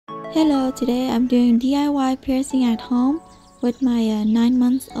Hello, today I'm doing DIY piercing at home with my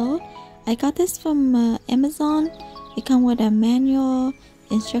 9-month-old. I got this from Amazon. It comes with a manual,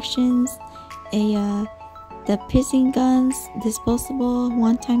 instructions, the piercing guns, disposable,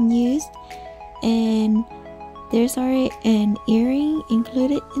 one-time use, and there's already an earring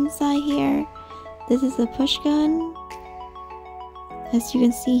included inside here. This is a push gun, as you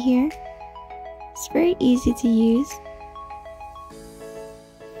can see here. It's very easy to use.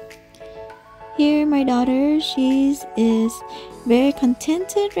 Here my daughter, she is very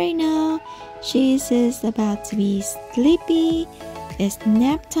contented right now. She is about to be sleepy. It's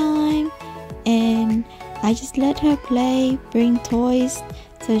nap time, and I just let her play, bring toys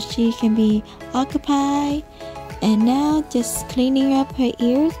so she can be occupied. And now just cleaning up her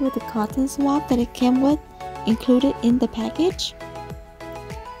ears with the cotton swab that it came with included in the package.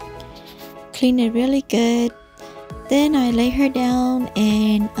 Clean it really good. Then I lay her down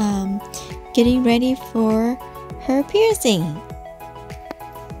and getting ready for her piercing.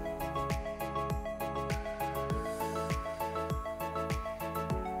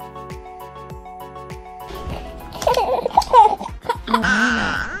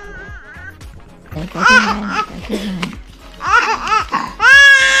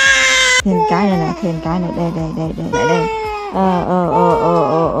 Thêm cái này nè, thêm cái này, đây.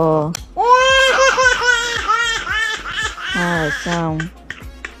 Rồi xong.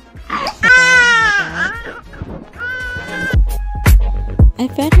 I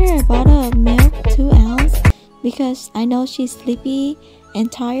fed her a bottle of milk, 2 ounces, because I know she's sleepy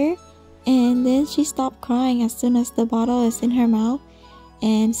and tired. And then she stopped crying as soon as the bottle is in her mouth,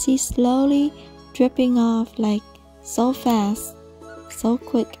 and she's slowly dripping off, like so fast, so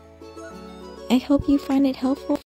quick. I hope you find it helpful.